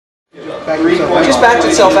just backed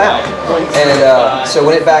itself out. And so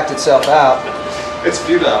when it backed itself out,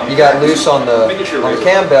 you got loose on the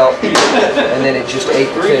cam belt, and then it just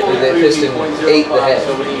ate the piston, ate the head.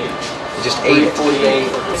 It just ate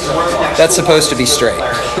it. That's supposed to be straight.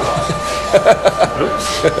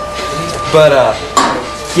 But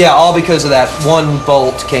yeah, all because of that one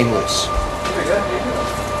bolt came loose.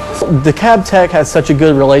 DeKalb Tech has such a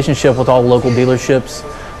good relationship with all local dealerships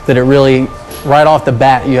that it really, right off the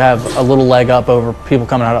bat, you have a little leg up over people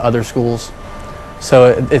coming out of other schools. So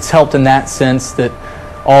it's helped in that sense that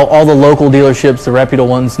all the local dealerships, the reputable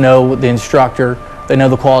ones, know the instructor, they know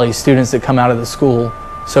the quality students that come out of the school.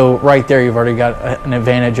 So right there you've already got an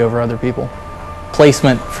advantage over other people.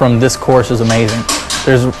 Placement from this course is amazing.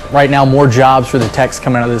 There's right now more jobs for the techs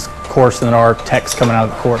coming out of this course than there are techs coming out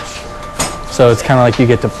of the course. So it's kind of like you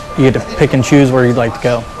get to pick and choose where you'd like to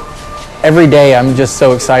go. Every day I'm just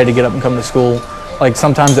so excited to get up and come to school. Like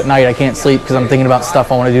sometimes at night I can't sleep because I'm thinking about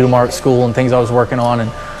stuff I want to do tomorrow at school and things I was working on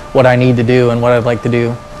and what I need to do and what I'd like to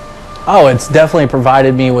do. Oh, it's definitely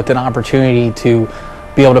provided me with an opportunity to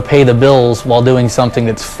be able to pay the bills while doing something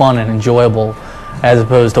that's fun and enjoyable, as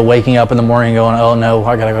opposed to waking up in the morning and going, oh no,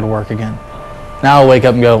 I gotta go to work again. Now I'll wake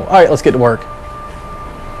up and go, all right, let's get to work.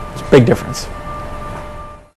 It's a big difference.